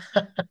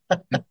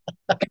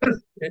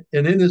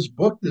 And in his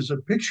book, there's a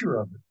picture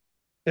of it,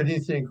 and you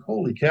think,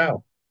 "Holy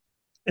cow!"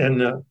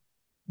 And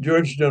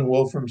George done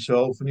well for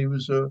himself, and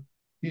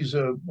he's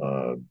a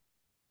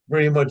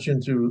very much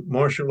into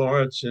martial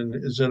arts and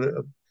is in a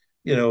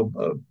you know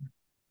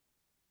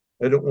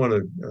I don't want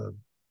to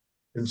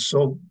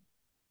insult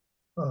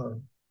uh,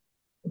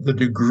 the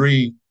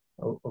degree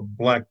of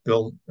black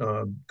belt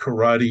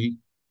karate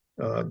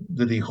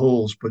that he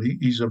holds, but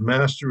he's a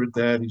master at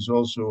that. He's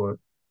also a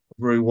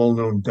very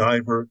well-known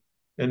diver,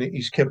 and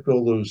he's kept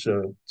all those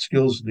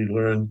skills that he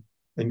learned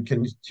and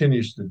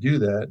continues to do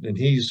that. And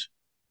he's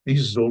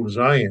as old as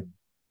I am.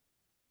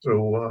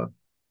 So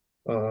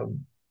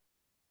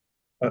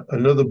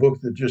another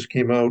book that just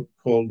came out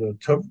called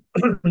Tough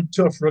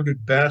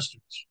Rugged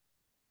Bastards.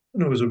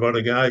 And it was about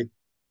a guy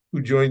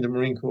who joined the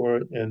Marine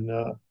Corps and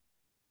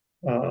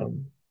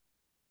um,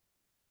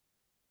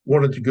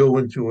 wanted to go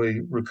into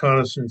a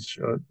reconnaissance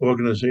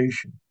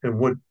organization and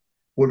what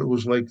it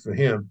was like for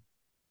him.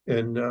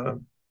 And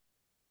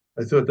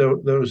I thought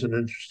that was an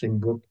interesting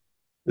book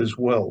as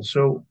well.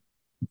 So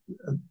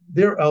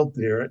they're out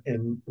there,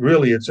 and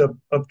really, it's up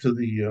to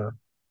the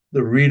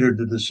reader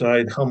to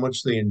decide how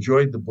much they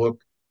enjoyed the book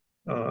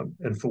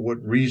and for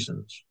what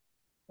reasons.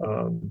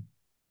 Um,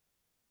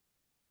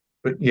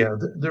 but yeah,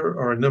 there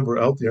are a number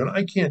out there, and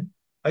I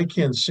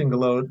can't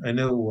single out. I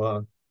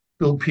know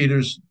Bill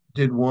Peters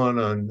did one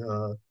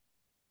on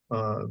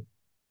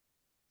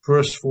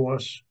First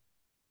Force.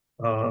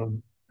 I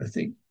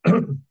think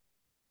I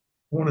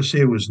want to say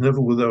it was Never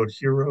Without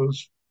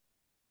Heroes.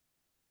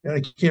 And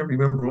I can't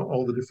remember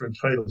all the different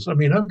titles. I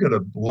mean, I've got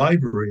a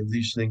library of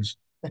these things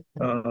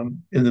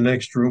in the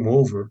next room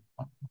over.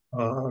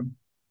 Um,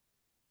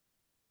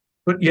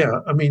 but yeah,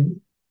 I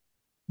mean,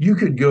 you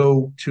could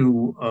go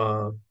to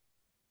the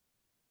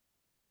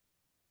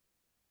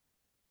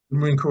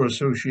Marine Corps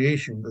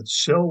Association that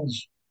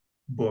sells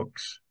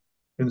books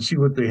and see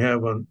what they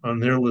have on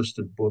their list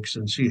of books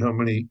and see how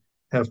many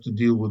have to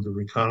deal with the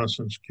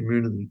reconnaissance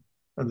community.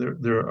 And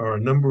there are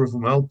a number of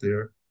them out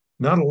there,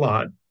 not a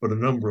lot, but a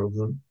number of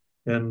them,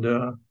 and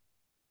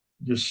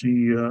just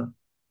see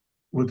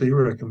what they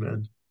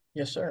recommend.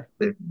 Yes, sir.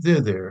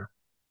 They're there.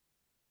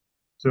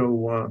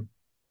 So,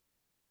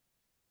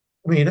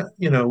 I mean,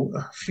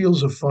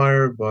 Fields of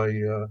Fire by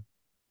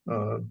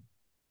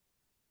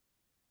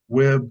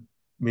Webb.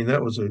 I mean,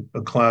 that was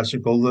a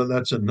classic, although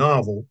that's a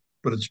novel,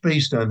 but it's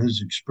based on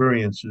his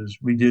experiences.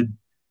 We did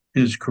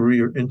his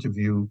career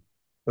interview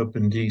up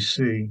in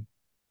D.C.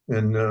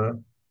 and uh,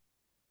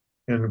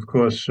 and of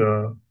course,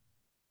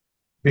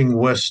 Bing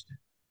West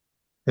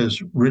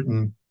has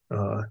written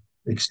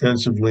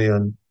extensively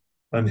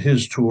on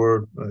his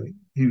tour.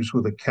 He was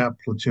with a cap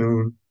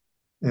platoon,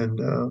 and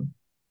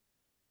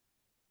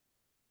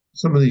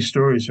some of these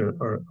stories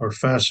are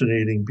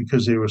fascinating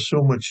because they were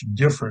so much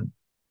different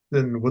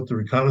than what the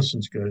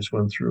reconnaissance guys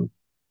went through.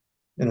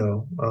 You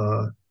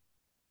know,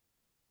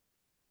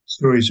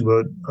 stories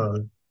about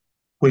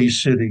Hue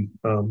City,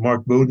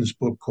 Mark Bowden's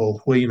book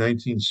called Hue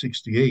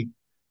 1968.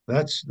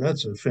 That's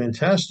a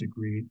fantastic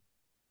read.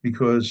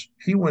 because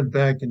he went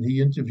back and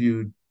he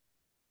interviewed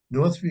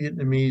North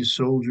Vietnamese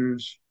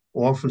soldiers,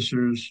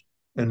 officers,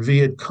 and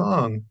Viet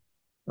Cong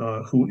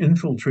who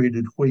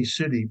infiltrated Hue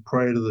City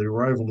prior to the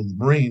arrival of the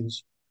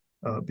Marines,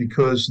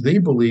 because they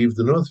believed,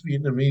 the North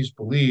Vietnamese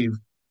believed,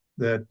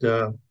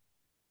 that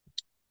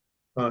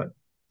uh,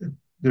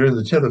 during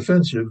the Tet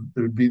Offensive,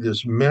 there would be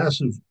this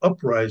massive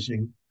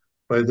uprising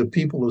by the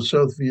people of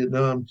South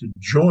Vietnam to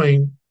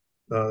join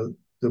uh,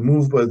 the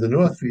move by the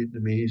North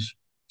Vietnamese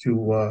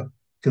to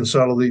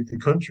consolidate the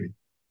country.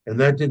 And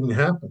that didn't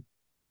happen.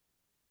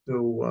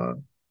 So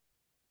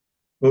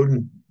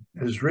Bowden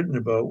has written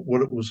about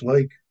what it was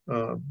like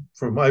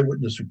from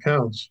eyewitness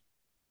accounts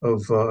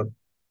of, a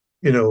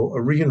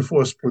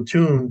reinforced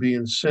platoon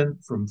being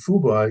sent from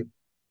Phu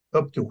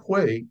up to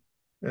Hue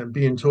and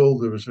being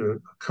told there was a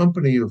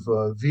company of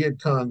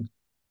Viet Cong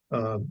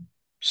uh,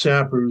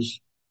 sappers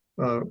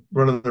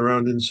running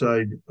around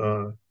inside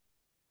the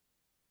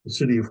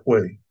city of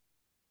Hue.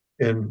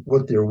 And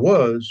what there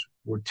were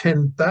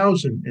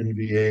 10,000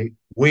 NVA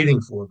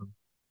waiting for them.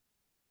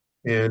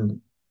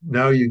 And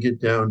now you get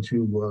down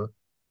to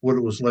what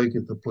it was like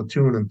at the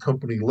platoon and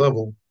company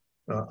level,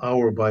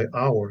 hour by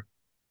hour,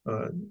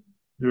 uh,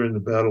 during the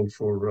battle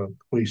for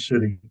Hue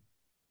City.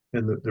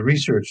 And the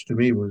research to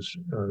me was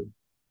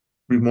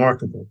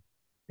remarkable.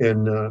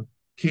 And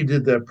he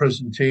did that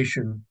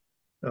presentation.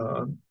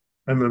 Uh,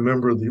 I'm a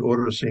member of the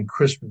Order of St.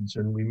 Crispin's,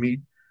 and we meet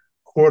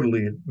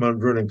quarterly at Mount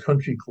Vernon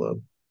Country Club.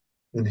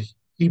 And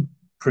he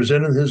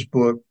presented his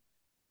book,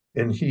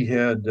 and he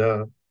had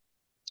uh,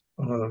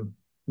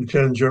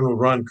 Lieutenant General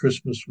Ron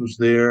Christmas was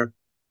there.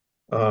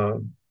 Uh,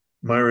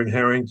 Myron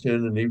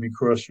Harrington, a Navy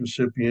Cross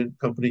recipient,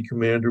 company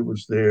commander,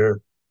 was there.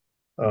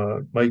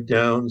 Mike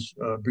Downs,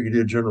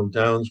 Brigadier General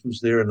Downs, was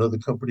there, another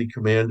company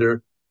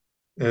commander.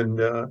 And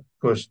of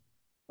course,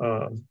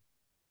 uh,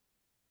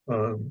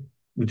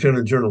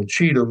 Lieutenant General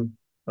Cheatham,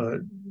 uh,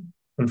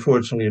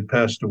 unfortunately, had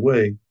passed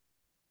away.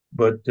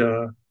 But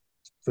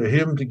for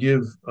him to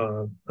give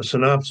a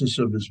synopsis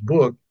of his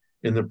book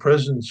in the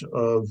presence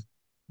of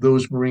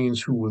those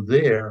Marines who were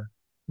there,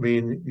 I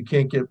mean, you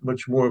can't get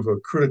much more of a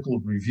critical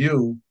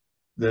review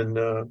than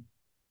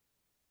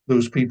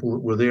those people that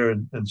were there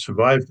and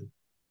survived it.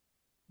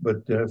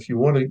 But if you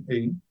want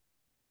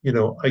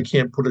I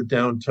can't put it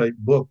down type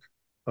book,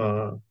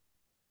 uh,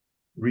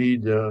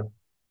 read Hue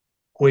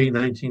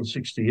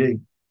 1968,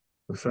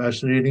 a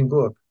fascinating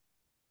book.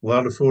 A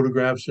lot of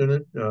photographs in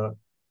it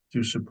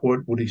to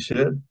support what he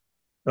said.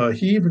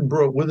 He even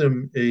brought with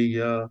him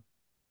a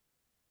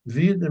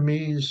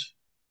Vietnamese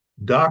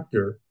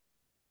doctor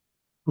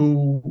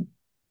who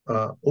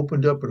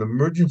opened up an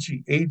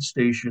emergency aid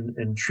station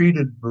and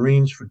treated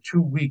Marines for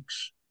 2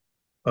 weeks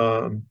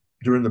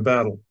during the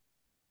battle.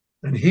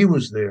 And he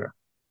was there.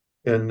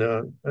 And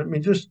I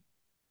mean, just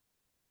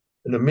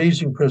an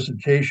amazing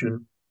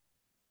presentation.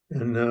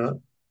 And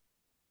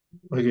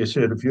like I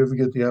said, if you ever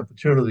get the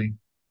opportunity,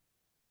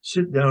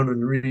 sit down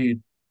and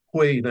read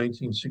Hue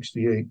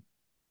 1968.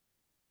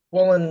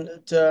 Well,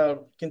 and to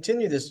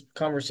continue this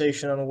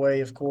conversation on the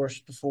way, of course,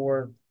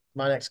 before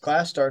my next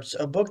class starts,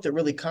 a book that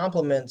really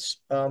complements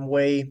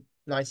Way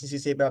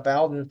 1968 by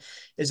Bowden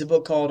is a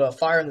book called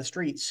Fire in the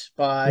Streets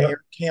by Yep,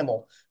 Eric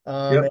Hamill.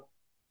 yep.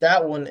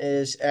 That one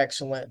is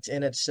excellent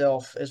in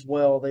itself as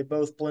well. They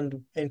both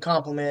blend and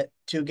complement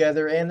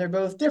together, and they're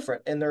both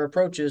different in their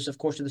approaches, of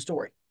course, to the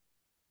story.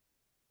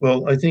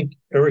 Well, I think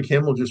Eric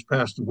Hamill just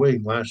passed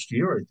away last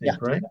year, I Yeah,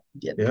 think, right?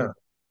 yeah. Yeah.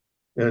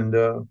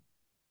 And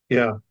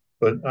yeah,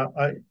 but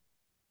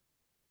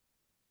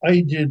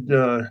I did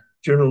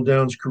General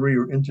Downs'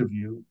 career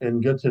interview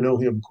and got to know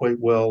him quite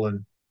well.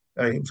 And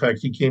in fact,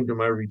 he came to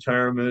my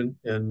retirement,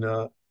 and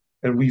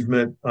we've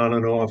met on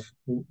and off.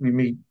 We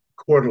meet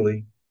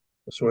quarterly,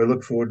 so I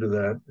look forward to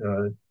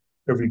that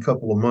every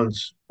couple of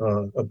months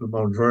up at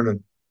Mount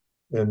Vernon.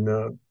 And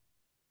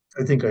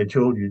I think I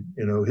told you,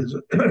 his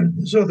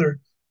his other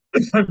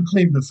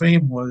claim to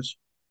fame was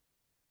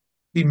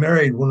he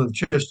married one of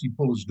Chesty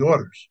Puller's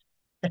daughters.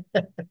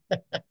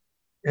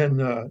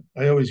 And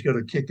I always got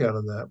a kick out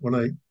of that.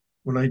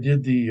 When I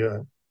did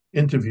the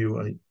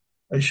interview,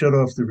 I shut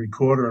off the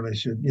recorder and I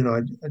said,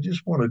 I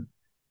just want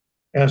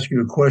to ask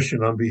you a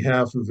question on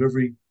behalf of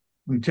every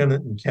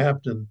lieutenant and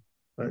captain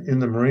in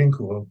the Marine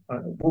Corps.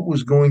 What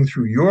was going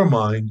through your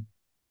mind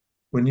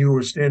when you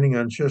were standing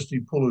on Chesty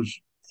Puller's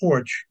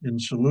porch in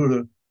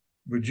Saluda,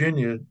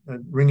 Virginia,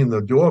 ringing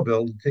the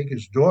doorbell to take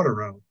his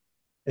daughter out?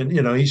 And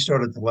he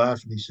started to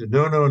laugh and he said,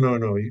 "No, no, no,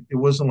 no, it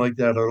wasn't like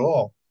that at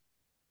all."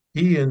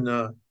 He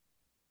and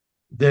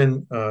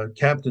then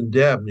Captain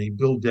Dabney,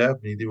 Bill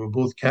Dabney, they were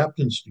both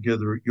captains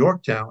together at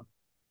Yorktown.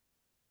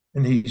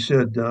 And he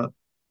said,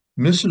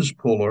 Mrs.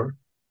 Puller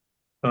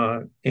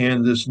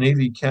and this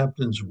Navy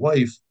captain's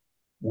wife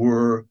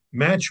were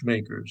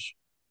matchmakers.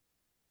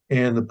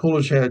 And the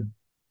Pullers had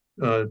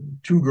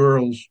two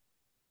girls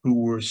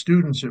who were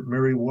students at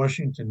Mary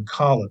Washington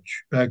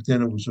College. Back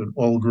then, it was an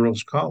all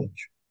girls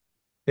college.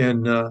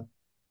 And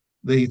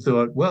they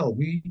thought, well,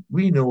 we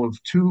know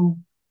of two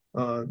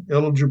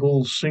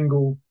eligible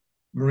single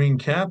Marine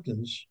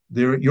captains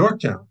there at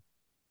Yorktown.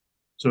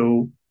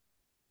 So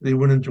they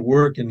went into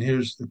work, and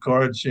here's the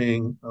card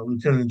saying,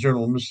 Lieutenant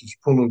General Mrs.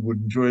 Puller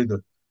would enjoy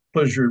the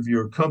pleasure of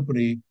your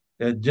company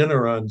at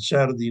dinner on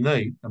Saturday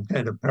night. I'm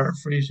kind of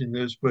paraphrasing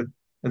this, but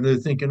and they're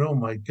thinking, oh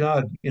my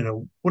God,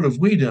 what have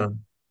we done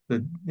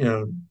that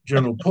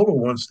General Puller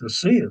wants to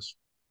see us?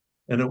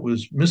 And it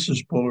was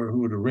Mrs. Puller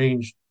who had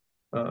arranged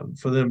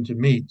for them to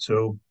meet.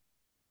 So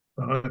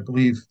I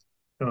believe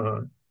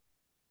uh,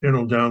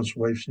 General Downs'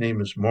 wife's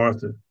name is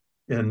Martha,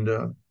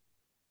 and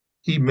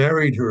he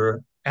married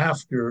her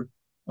after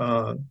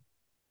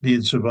he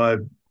had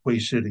survived Quay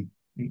City.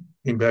 He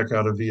came back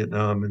out of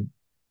Vietnam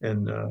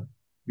and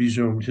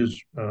resumed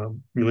his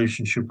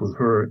relationship with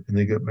her, and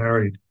they got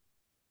married.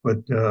 But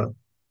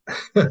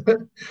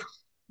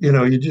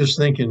you're just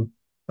thinking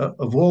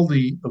of all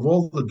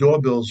the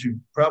doorbells you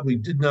probably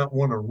did not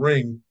want to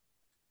ring.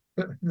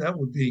 That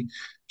would be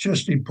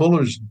Chesty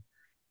Puller's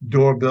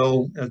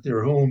doorbell at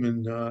their home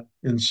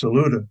in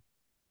Saluda.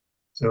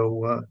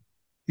 So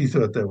he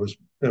thought that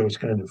was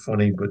kind of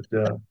funny, but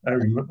I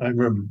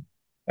remember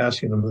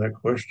asking him that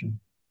question.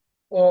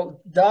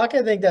 Well, Doc,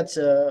 I think that's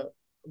a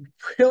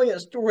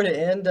brilliant story to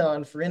end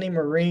on for any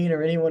Marine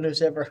or anyone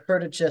who's ever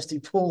heard of Chesty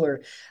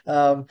Puller.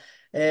 Um,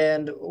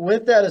 and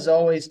with that, as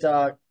always,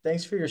 Doc,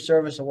 thanks for your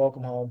service and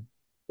welcome home.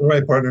 All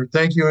right, partner.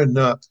 Thank you, and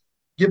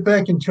get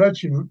back in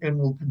touch, and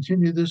we'll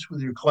continue this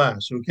with your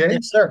class. Okay.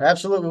 Yes, sir.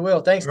 Absolutely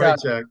will. Thanks, All right, Doc.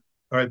 Zach.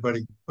 All right,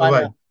 buddy. Bye Bye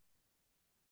bye. now.